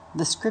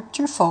The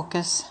scripture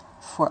focus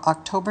for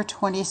October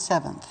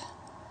 27th,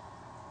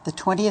 the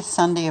 20th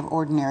Sunday of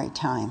Ordinary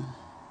Time.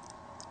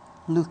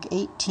 Luke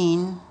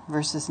 18,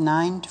 verses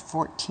 9 to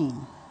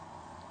 14.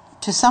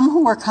 To some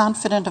who were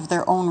confident of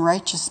their own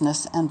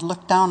righteousness and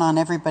looked down on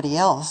everybody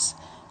else,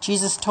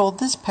 Jesus told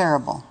this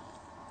parable.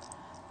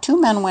 2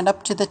 men went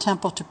up to the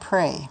temple to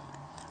pray,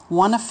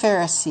 one a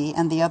Pharisee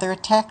and the other a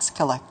tax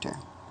collector.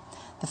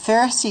 The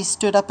Pharisee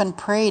stood up and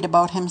prayed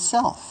about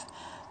himself.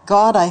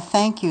 God, I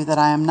thank you that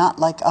I am not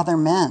like other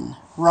men,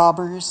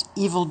 robbers,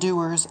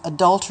 evildoers,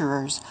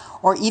 adulterers,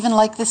 or even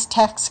like this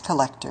tax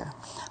collector.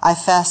 I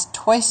fast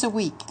twice a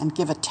week and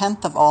give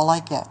 1/10 of all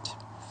I get.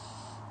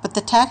 But the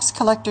tax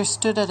collector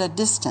stood at a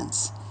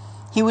distance.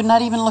 He would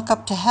not even look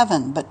up to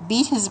heaven, but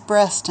beat his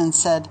breast and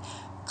said,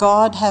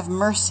 God, have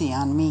mercy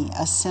on me,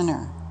 a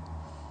sinner.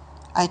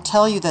 I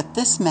tell you that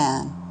this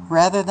man,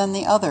 rather than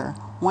the other,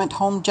 went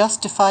home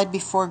justified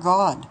before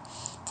God.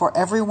 For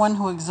everyone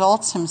who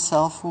exalts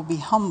himself will be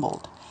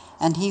humbled,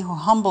 and he who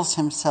humbles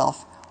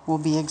himself will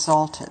be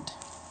exalted.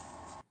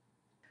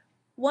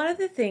 One of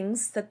the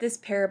things that this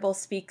parable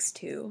speaks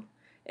to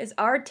is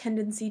our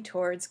tendency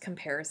towards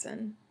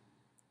comparison.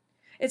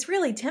 It's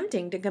really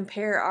tempting to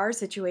compare our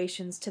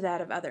situations to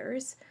that of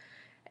others.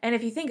 And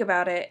if you think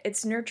about it,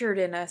 it's nurtured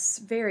in us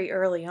very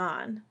early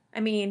on.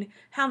 I mean,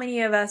 how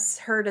many of us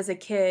heard as a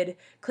kid,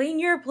 clean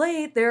your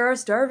plate, there are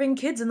starving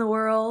kids in the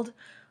world?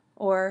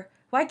 Or,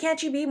 why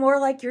can't you be more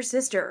like your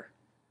sister?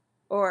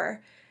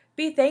 Or,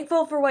 be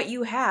thankful for what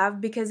you have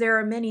because there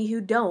are many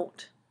who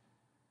don't.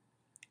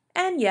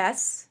 And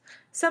yes,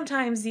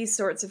 sometimes these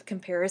sorts of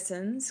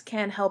comparisons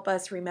can help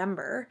us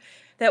remember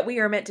that we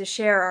are meant to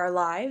share our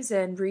lives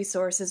and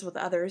resources with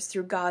others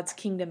through God's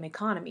kingdom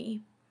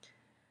economy.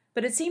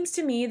 But it seems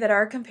to me that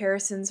our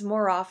comparisons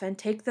more often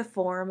take the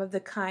form of the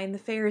kind the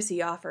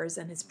Pharisee offers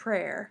in his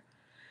prayer.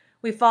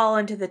 We fall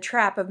into the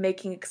trap of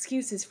making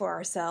excuses for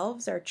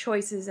ourselves, our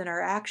choices, and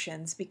our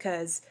actions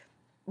because,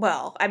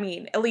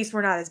 at least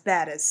we're not as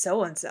bad as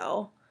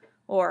so-and-so.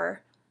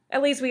 Or,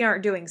 at least we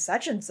aren't doing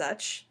such and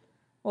such.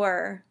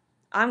 Or,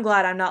 I'm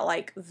glad I'm not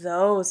like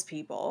those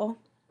people.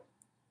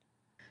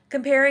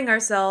 Comparing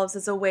ourselves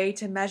as a way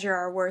to measure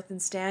our worth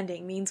and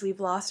standing means we've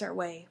lost our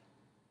way,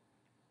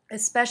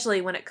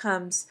 especially when it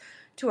comes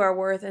to our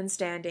worth and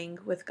standing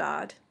with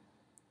God.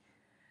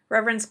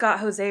 Reverend Scott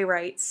Jose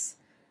writes,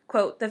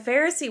 quote, the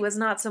Pharisee was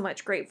not so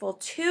much grateful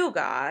to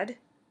God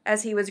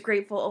as he was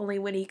grateful only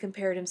when he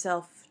compared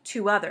himself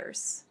to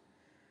others.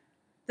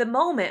 The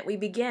moment we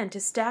begin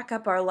to stack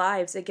up our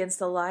lives against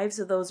the lives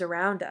of those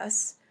around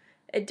us,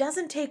 it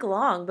doesn't take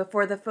long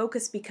before the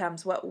focus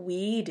becomes what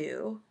we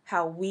do,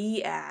 how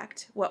we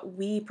act, what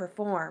we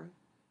perform.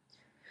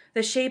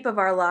 The shape of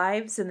our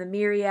lives and the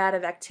myriad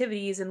of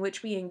activities in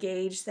which we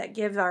engage that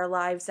give our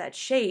lives that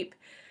shape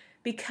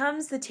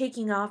becomes the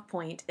taking off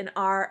point in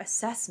our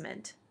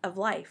assessment of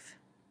life.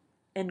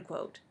 End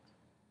quote.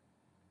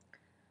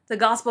 The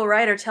gospel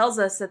writer tells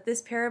us that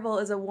this parable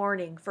is a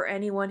warning for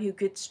anyone who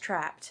gets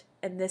trapped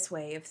in this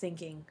way of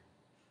thinking.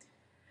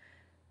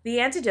 The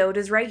antidote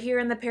is right here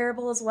in the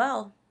parable as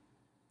well.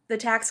 The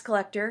tax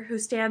collector, who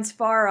stands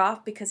far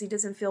off because he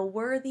doesn't feel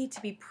worthy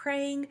to be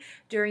praying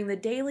during the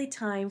daily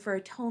time for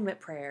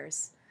atonement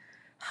prayers,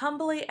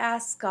 humbly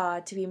asks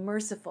God to be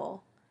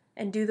merciful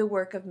and do the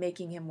work of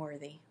making him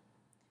worthy.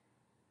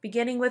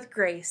 Beginning with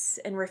grace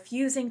and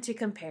refusing to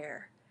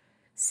compare,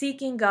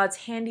 seeking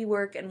God's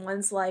handiwork in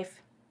one's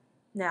life,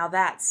 now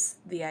that's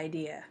the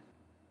idea.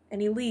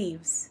 And he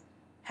leaves,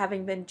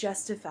 having been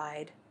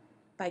justified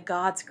by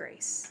God's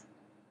grace.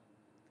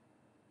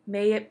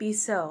 May it be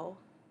so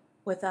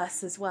with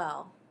us as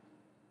well,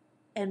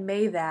 and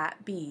may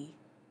that be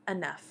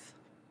enough.